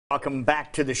Welcome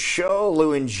back to the show.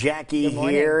 Lou and Jackie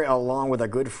here, along with our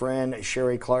good friend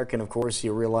Sherry Clark. And of course,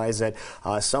 you realize that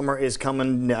summer is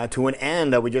coming to an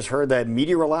end. We just heard that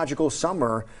meteorological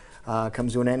summer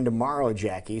comes to an end tomorrow,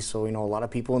 Jackie. So, you know, a lot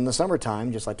of people in the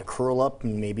summertime just like to curl up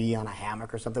and maybe on a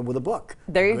hammock or something with a book.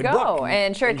 There you go.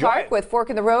 And Sherry Clark with Fork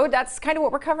in the Road. That's kind of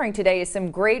what we're covering today, is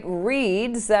some great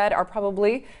reads that are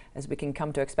probably, as we can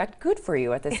come to expect, good for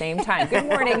you at the same time. Good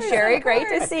morning, Sherry. Great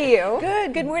to see you.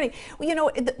 Good morning.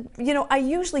 Well, you know, I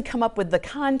usually come up with the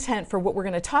content for what we're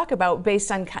going to talk about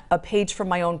based on a page from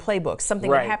my own playbook,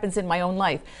 something that happens in my own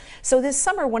life. So this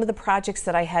summer, one of the projects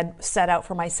that I had set out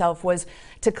for myself was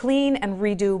to clean and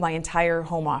redo my entire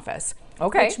home office.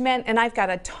 Okay. Which meant, and I've got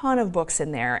a ton of books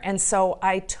in there, and so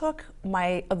I took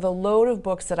the load of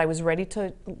books that I was ready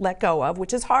to let go of,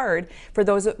 which is hard for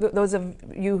those of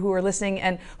you who are listening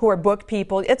and who are book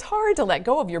people. It's hard to let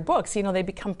go of your books. You know, they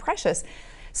become precious.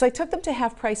 So I took them to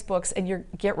Half Price Books, and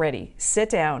get ready,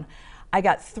 sit down. I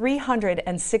got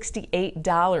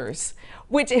 $368,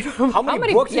 which how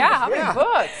many books? How many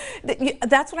books?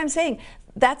 That's what I'm saying.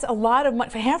 That's a lot of money.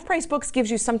 Half Price Books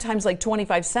gives you sometimes like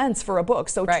 25 cents for a book.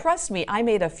 So trust me, I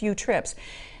made a few trips.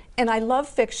 And I love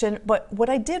fiction, but what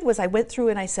I did was I went through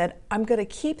and I said, I'm going to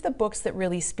keep the books that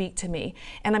really speak to me,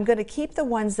 and I'm going to keep the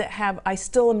ones that I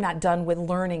still am not done with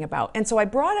learning about. And so I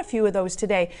brought a few of those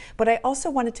today, but I also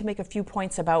wanted to make a few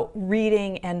points about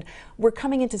reading, and we're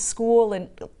coming into school, and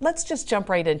let's just jump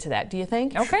right into that. Do you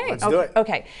think? Okay. Let's do it.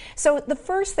 Okay. So the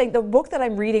first thing, the book that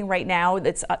I'm reading right now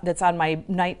that's on my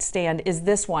nightstand is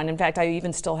this one. In fact, I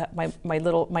even still have my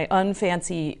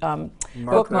unfancy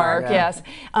bookmark. Yes.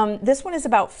 This one is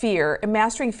about fear and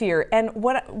mastering fear. And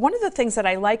one of the things that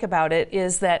I like about it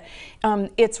is that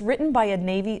it's written by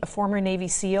a former Navy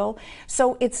SEAL.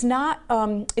 So it's not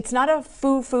a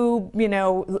foo-foo,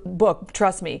 book.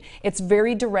 Trust me, it's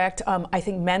very direct. I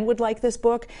think men would like this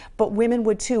book, but women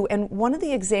would too. And one of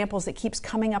the examples that keeps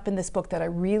coming up in this book that I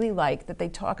really like, that they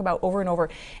talk about over and over,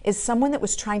 is someone that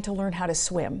was trying to learn how to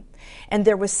swim. And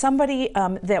there was somebody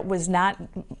that was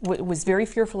very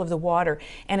fearful of the water,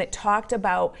 and it talked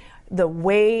about the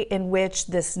way in which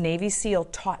this Navy SEAL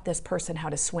taught this person how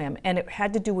to swim. And it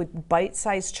had to do with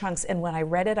bite-sized chunks. And when I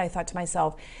read it, I thought to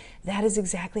myself, that is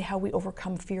exactly how we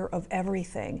overcome fear of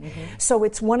everything. Mm-hmm. So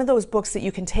it's one of those books that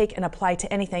you can take and apply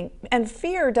to anything. And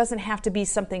fear doesn't have to be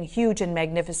something huge and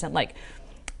magnificent like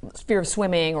fear of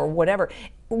swimming or whatever.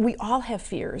 We all have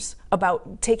fears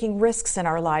about taking risks in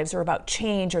our lives or about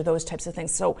change or those types of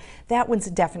things. So that one's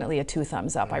definitely a 2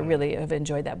 thumbs up. I really have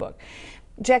enjoyed that book.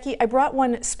 Jackie, I brought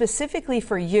one specifically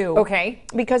for you. Okay.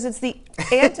 Because it's the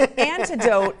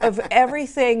antidote of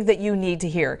everything that you need to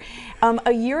hear.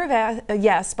 A Year of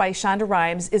Yes by Shonda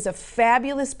Rhimes is a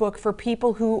fabulous book for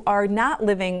people who are not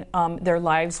living their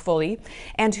lives fully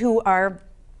and who are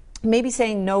maybe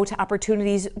saying no to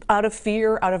opportunities out of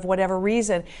fear, out of whatever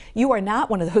reason. You are not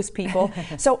one of those people.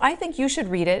 So I think you should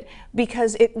read it,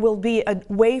 because it will be a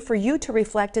way for you to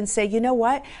reflect and say, you know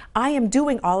what, I am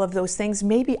doing all of those things.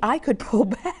 Maybe I could pull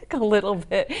back a little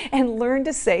bit and learn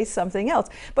to say something else.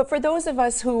 But for those of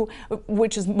us who,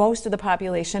 which is most of the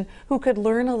population, who could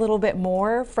learn a little bit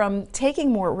more from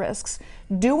taking more risks,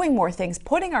 doing more things,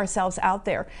 putting ourselves out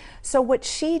there. So what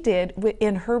she did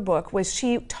in her book was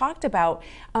she talked about,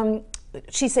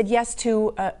 she said yes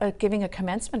to giving a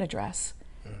commencement address.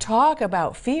 Talk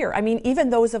about fear. I mean, even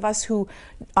those of us who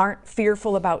aren't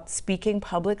fearful about speaking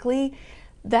publicly,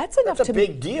 that's enough to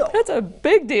big deal. That's a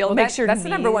big deal. Well, Makes your that's the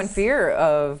number one fear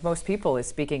of most people, is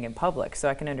speaking in public. So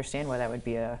I can understand why that would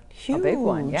be a big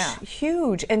one. Yeah,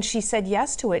 huge. And she said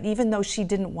yes to it, even though she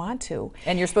didn't want to.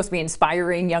 And you're supposed to be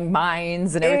inspiring young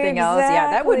minds and everything else. Yeah,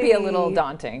 that would be a little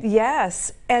daunting.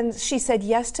 Yes. And she said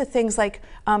yes to things like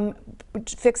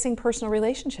fixing personal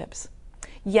relationships.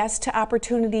 Yes to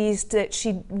opportunities that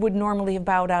she would normally have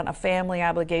bowed out, a family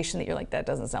obligation that you're like, that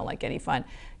doesn't sound like any fun.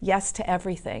 Yes to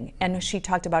everything. And she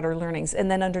talked about her learnings. And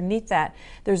then underneath that,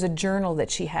 there's a journal that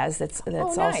she has that's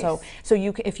nice. Also, so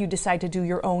if you decide to do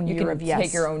your own Year of Yes. You can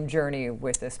take your own journey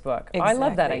with this book. Exactly. I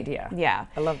love that idea. Yeah.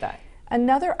 I love that.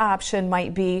 Another option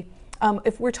might be,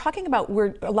 if we're talking about,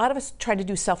 a lot of us try to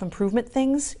do self-improvement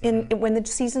things when the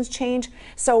seasons change.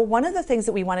 So one of the things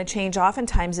that we want to change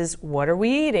oftentimes is, what are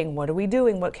we eating? What are we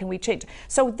doing? What can we change?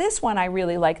 So this one I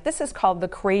really like. This is called The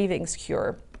Cravings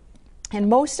Cure. And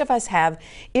most of us have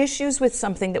issues with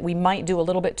something that we might do a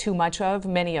little bit too much of.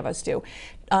 Many of us do.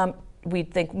 We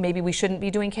think maybe we shouldn't be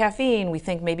doing caffeine. We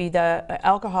think maybe the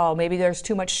alcohol, maybe there's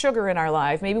too much sugar in our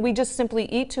life. Maybe we just simply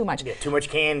eat too much. Yeah, too much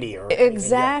candy or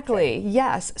exactly.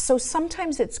 Yes. So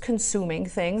sometimes it's consuming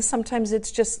things. Sometimes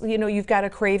it's just, you've got a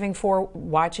craving for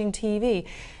watching TV.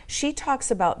 She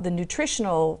talks about the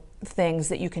nutritional things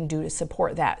that you can do to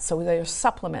support that. So there's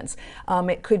supplements.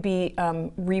 It could be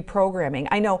reprogramming.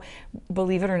 I know,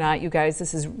 believe it or not, you guys,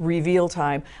 this is reveal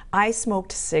time. I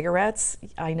smoked cigarettes.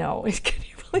 I know. Can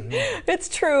you believe? It's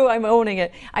true. I'm owning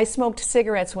it. I smoked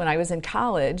cigarettes when I was in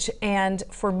college, and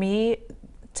for me,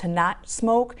 to not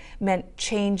smoke meant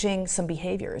changing some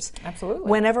behaviors. Absolutely.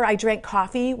 Whenever I drank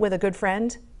coffee with a good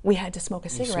friend, we had to smoke a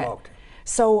cigarette. Smoked.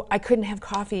 So I couldn't have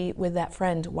coffee with that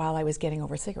friend while I was getting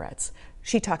over cigarettes.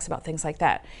 She talks about things like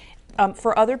that.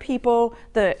 For other people,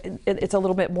 it's a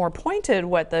little bit more pointed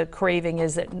what the craving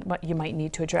is that what you might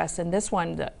need to address. And this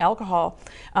one, the alcohol,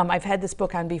 I've had this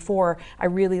book on before. I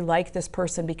really like this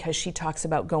person because she talks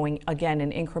about going, again,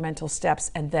 in incremental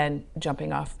steps and then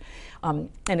jumping off and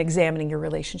examining your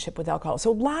relationship with alcohol.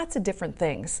 So lots of different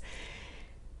things.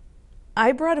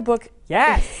 I brought a book.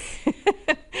 Yes.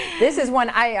 This is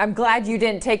one I'm glad you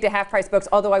didn't take to Half Price Books,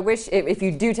 although I wish if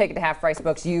you do take it to Half Price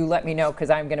Books, you let me know because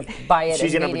I'm going to buy it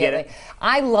She's immediately. Gonna get it.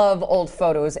 I love old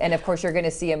photos, and of course you're going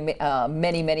to see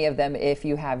many of them if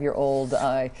you have your old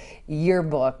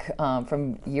yearbook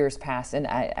from years past, and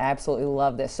I absolutely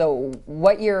love this. So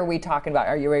what year are we talking about?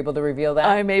 Are you able to reveal that?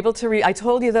 I'm able to read. I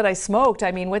told you that I smoked.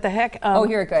 I mean, what the heck? Oh,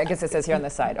 here it goes. I guess it says here on the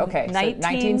side. Okay.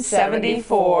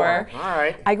 1974. All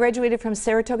right. I graduated from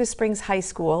Saratoga Springs High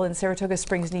School in Saratoga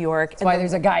Springs, New York. That's why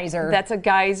there's a geyser. That's a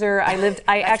geyser. That's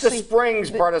actually the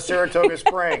Springs part of Saratoga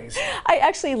Springs. I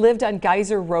actually lived on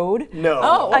Geyser Road. No.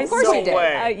 Oh, of course no you did.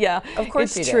 way. Yeah, Of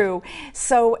course you it's did. true.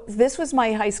 So this was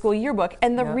my high school yearbook,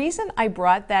 and the reason I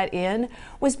brought that in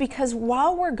was because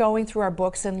while we're going through our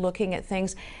books and looking at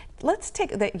things, let's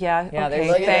take that. Yeah. Yeah, okay.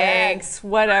 there's- Thanks.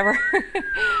 Whatever.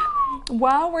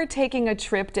 While we're taking a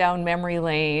trip down memory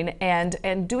lane and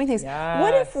doing things,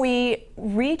 what if we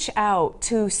reach out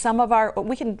to some of our?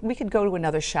 We could go to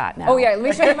another shot now. Oh yeah, let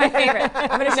me show you my favorite.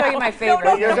 I'm going to show you my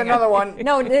favorite. There's another one.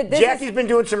 No, this Jackie's been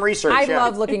doing some research. I yeah.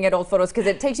 love looking at old photos because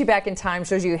it takes you back in time,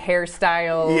 shows you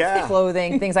hairstyles, Yeah.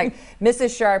 clothing, things like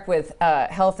Mrs. Sharp with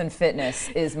health and fitness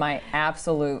is my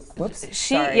absolute. Whoops.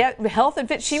 sorry. Health and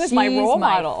fit. She was my role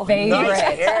model. Favorite. Nice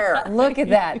hair. Look at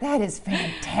that. That is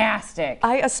fantastic.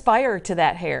 I aspire to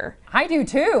that hair. I do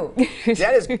too.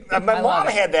 That is. My mom love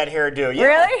it. had that hairdo. Yeah.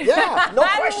 Really? Yeah. No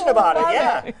question about it.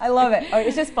 Yeah. I love it. Oh,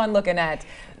 it's just fun looking at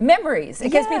memories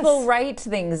because Yes. people write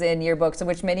things in your books,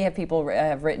 which many have people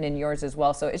have written in yours as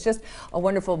well. So it's just a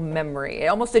wonderful memory,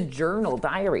 almost a journal,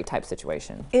 diary type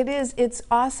situation. It is. It's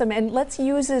awesome. And let's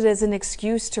use it as an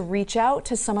excuse to reach out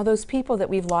to some of those people that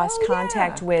we've lost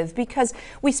contact with, because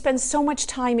we spend so much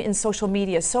time in social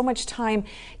media, so much time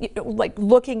like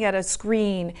looking at a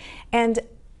screen. And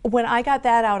when I got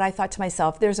that out, I thought to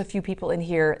myself, there's a few people in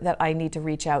here that I need to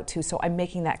reach out to, so I'm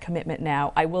making that commitment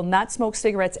now. I will not smoke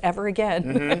cigarettes ever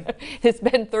again. It's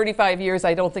been 35 years.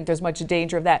 I don't think there's much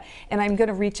danger of that. And I'm going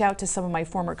to reach out to some of my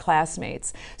former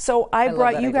classmates. So I love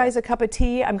brought that you idea. guys a cup of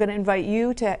tea. I'm going to invite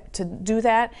you to do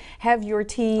that. Have your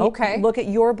tea. Okay. Look at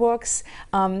your books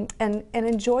and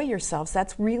enjoy yourselves.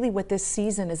 That's really what this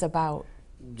season is about.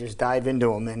 Just dive into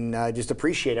them and just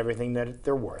appreciate everything that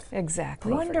they're worth.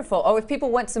 Exactly. Wonderful. Oh, if people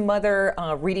want some other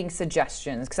reading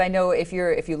suggestions, because I know if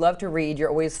you love to read, you're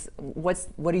always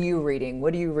what are you reading?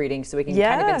 What are you reading? So we can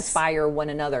kind of Yes. inspire one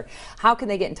another. How can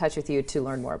they get in touch with you to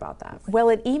learn more about that? Well,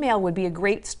 an email would be a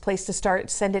great place to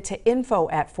start. Send it to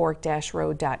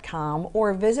info@fork-road.com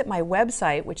or visit my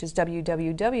website, which is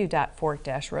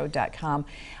www.fork-road.com.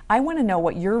 I want to know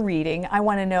what you're reading. I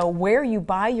want to know where you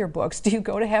buy your books. Do you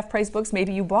go to Half Price Books?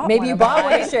 Maybe you bought Maybe one you of bought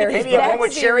mine. one of Sherry's Maybe you have one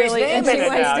with books. Sherry's really name And in she it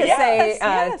wants now. to Yes. say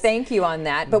Yes. thank you on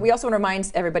that. But we also want to remind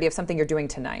everybody of something you're doing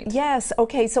tonight. Yes.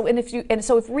 Okay. So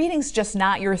if reading's just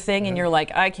not your thing, and you're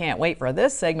like, I can't wait for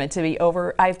this segment to be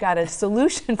over, I've got a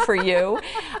solution for you.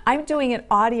 I'm doing an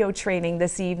audio training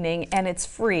this evening, and it's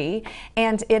free,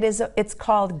 and it's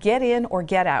called Get In or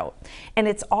Get Out, and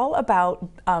it's all about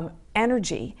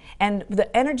energy and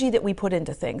the energy that we put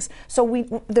into things. So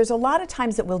there's a lot of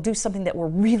times that we'll do something that we're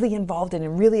really involved in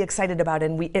and really excited about,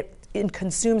 and it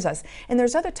consumes us. And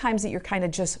there's other times that you're kind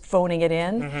of just phoning it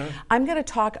in. I'm going to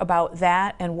talk about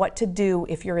that and what to do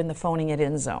if you're in the phoning it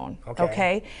in zone.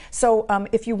 Okay? So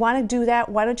if you want to do that,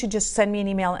 why don't you just send me an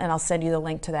email and I'll send you the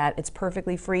link to that. It's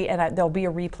perfectly free, and there'll be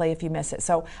a replay if you miss it.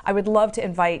 So I would love to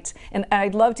invite, and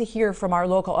I'd love to hear from our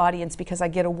local audience, because I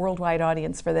get a worldwide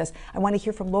audience for this. I want to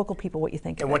hear from local people what you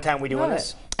think of And it. what time are we doing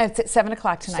this? It's at 7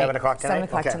 o'clock tonight. 7 o'clock tonight? 7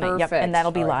 o'clock Okay. tonight, yep. Perfect. And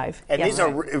that'll be live. And Yes. these are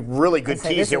really good say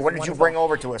teas this here. is What did you wonderful. bring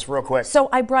over to us real quick? So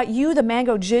I brought you the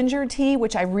mango ginger tea,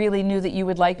 which I really knew that you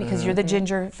would like because you're the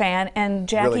ginger fan. And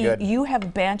Jackie, Really good. you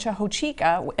have Bancha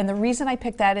Hochika, and the reason I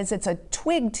picked that is it's a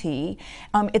twig tea.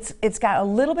 It's got a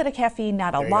little bit of caffeine,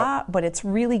 not a There you go. lot, but it's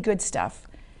really good stuff.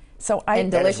 So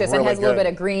and delicious, and has a little bit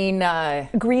of green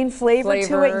flavor to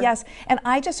flavor. it. Yes, and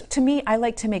to me, I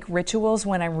like to make rituals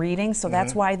when I'm reading. So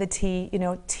that's why the tea,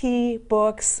 tea,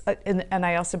 books, and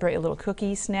I also bring a little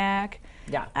cookie snack.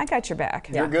 Yeah, I got your back.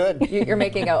 You're good. You're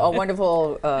making a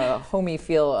wonderful, homey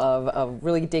feel of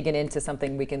really digging into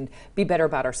something we can be better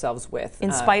about ourselves with.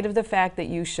 In spite of the fact that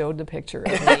you showed the picture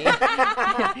of me.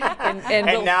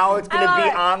 and now it's going to be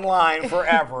online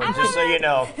forever, just so you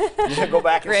know. You can go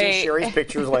back and see Sherry's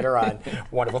pictures later on.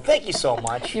 Wonderful. Thank you so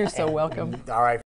much. You're so welcome. All right.